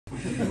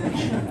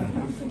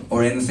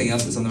or anything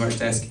else that's on the merch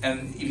desk.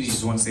 And even if you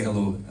just want to say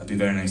hello, it'd be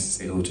very nice to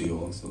say hello to you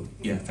all. So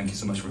yeah, thank you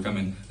so much for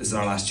coming. This is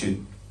our last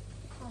tune.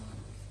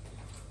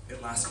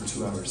 It lasts for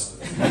 2 hours.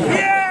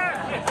 Yeah!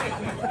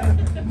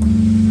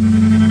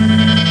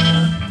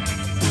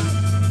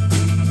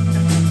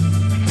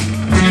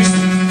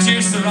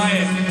 Cheers to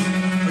Riot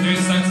for doing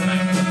sound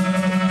tonight.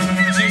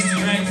 Cheers to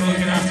Greg for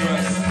looking after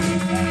us.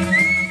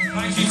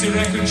 Thank you to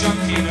Record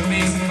Junkee, an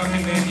amazing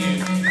fucking venue.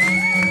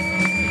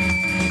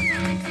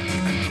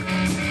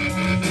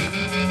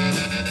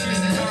 Cheers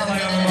to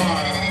Starlight on the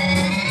bar.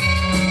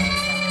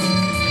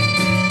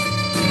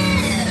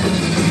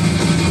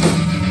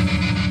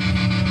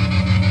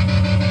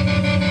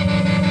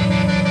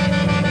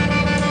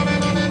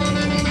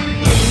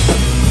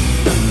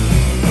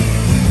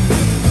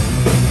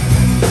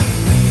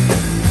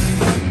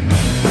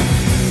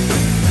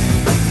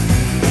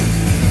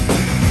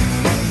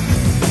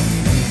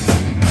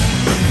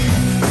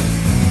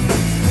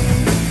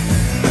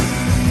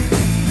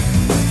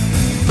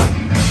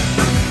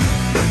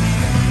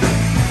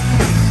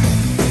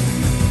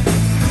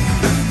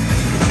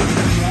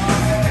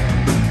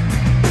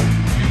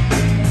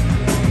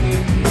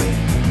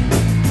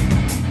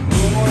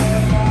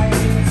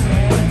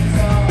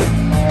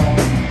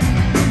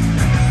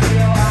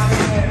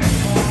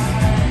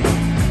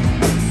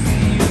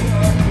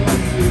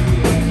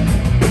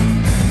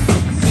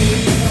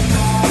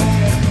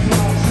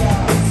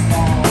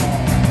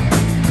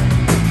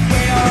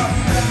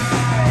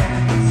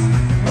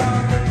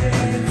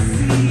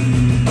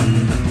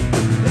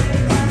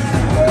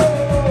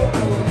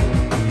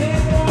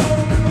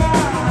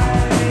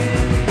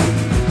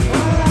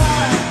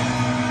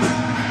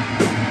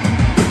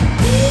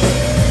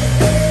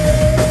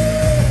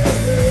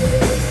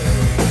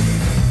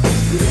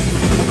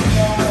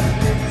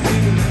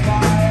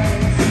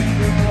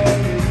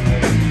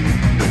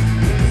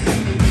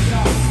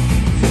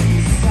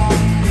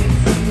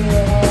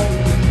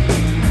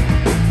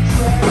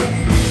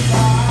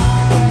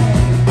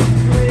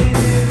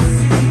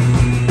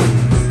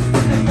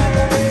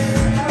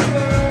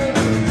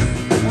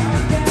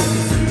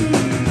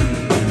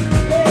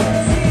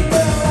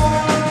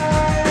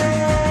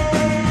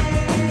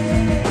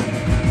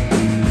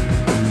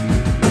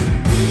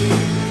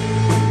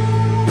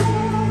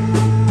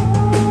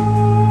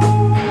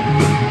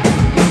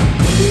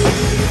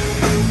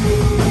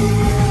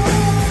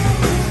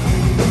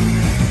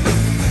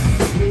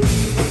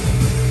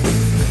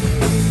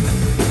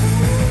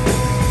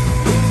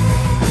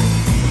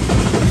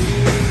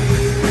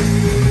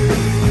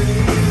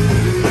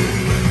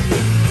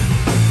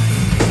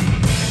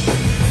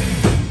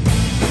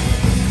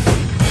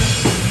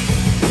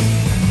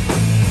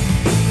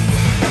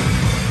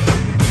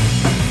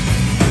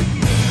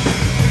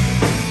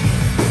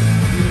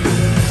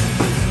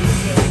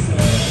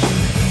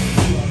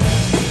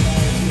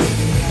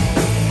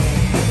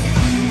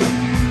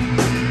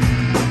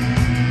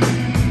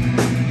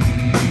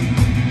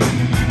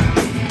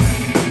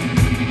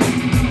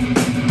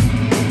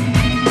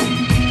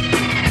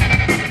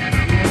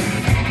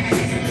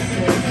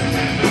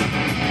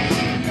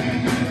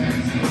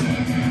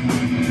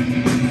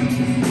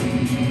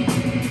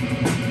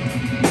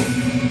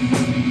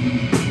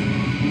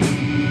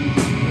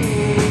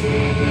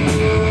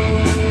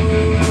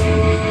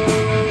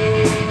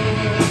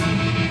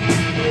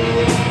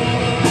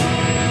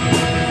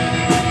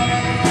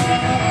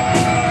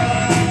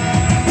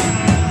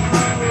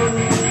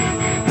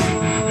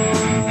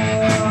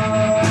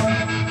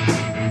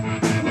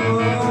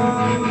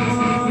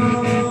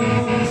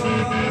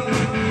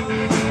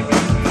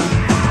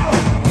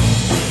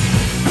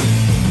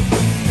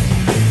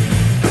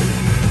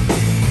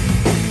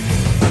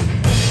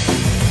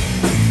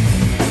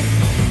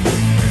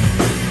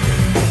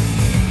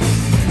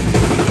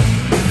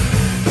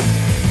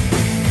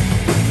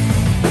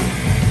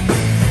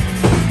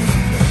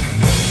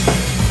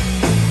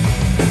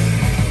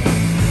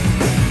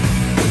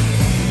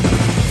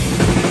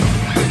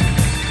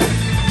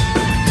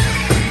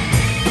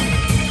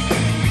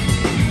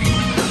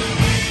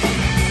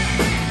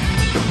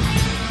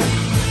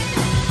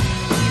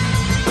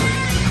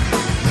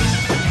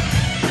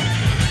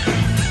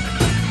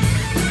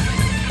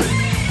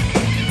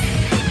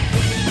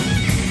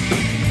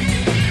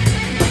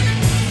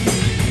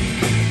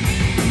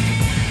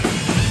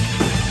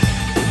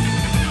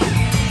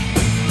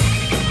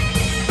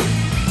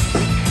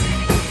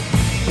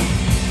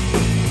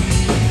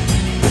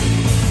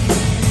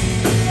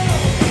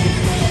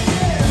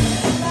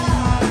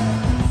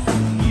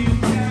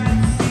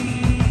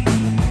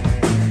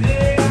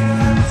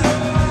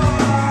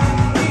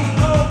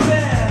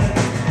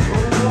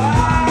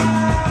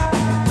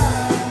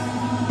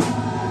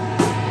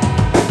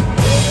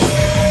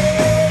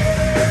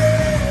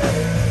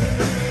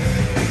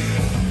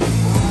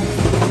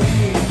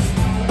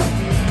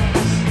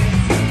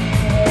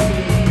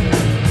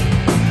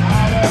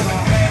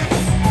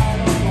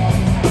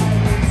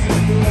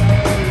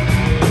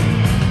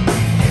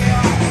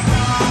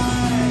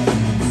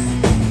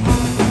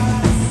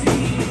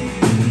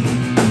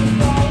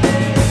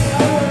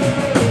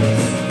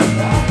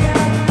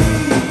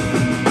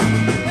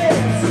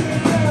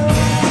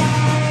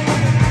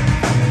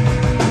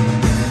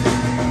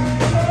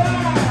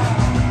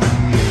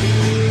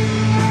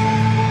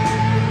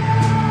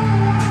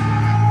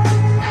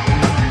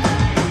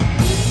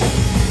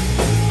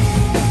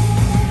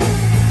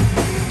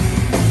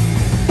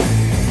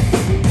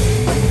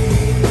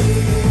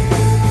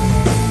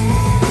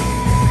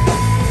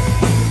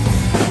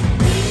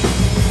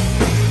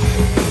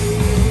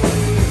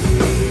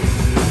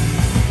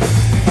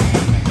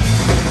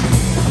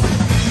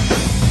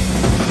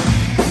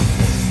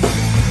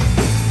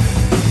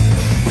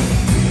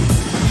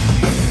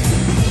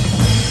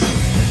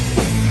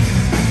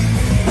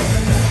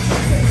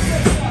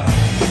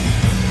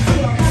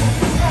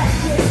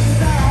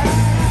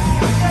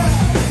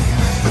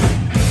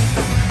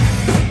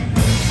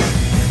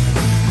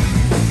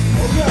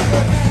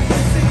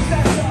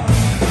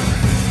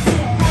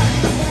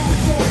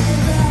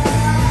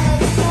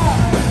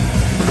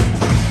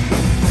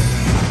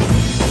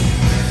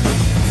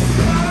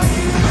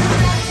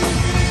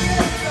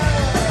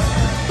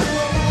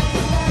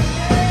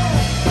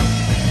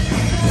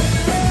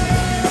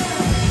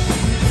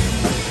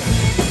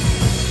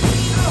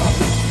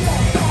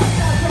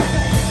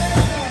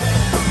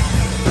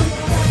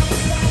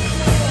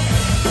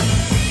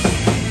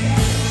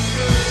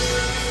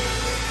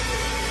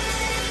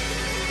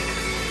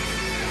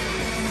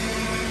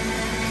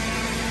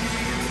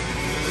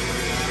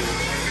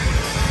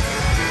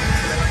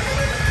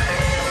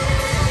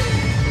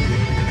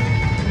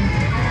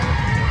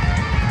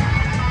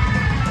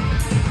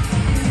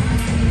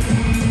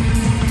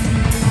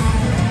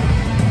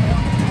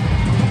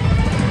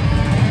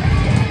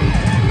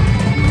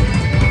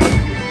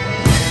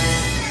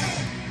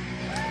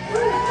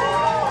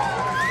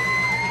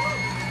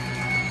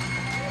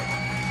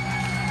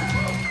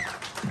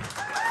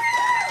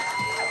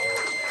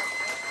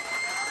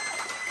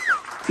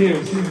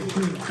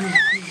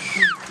 Cheers.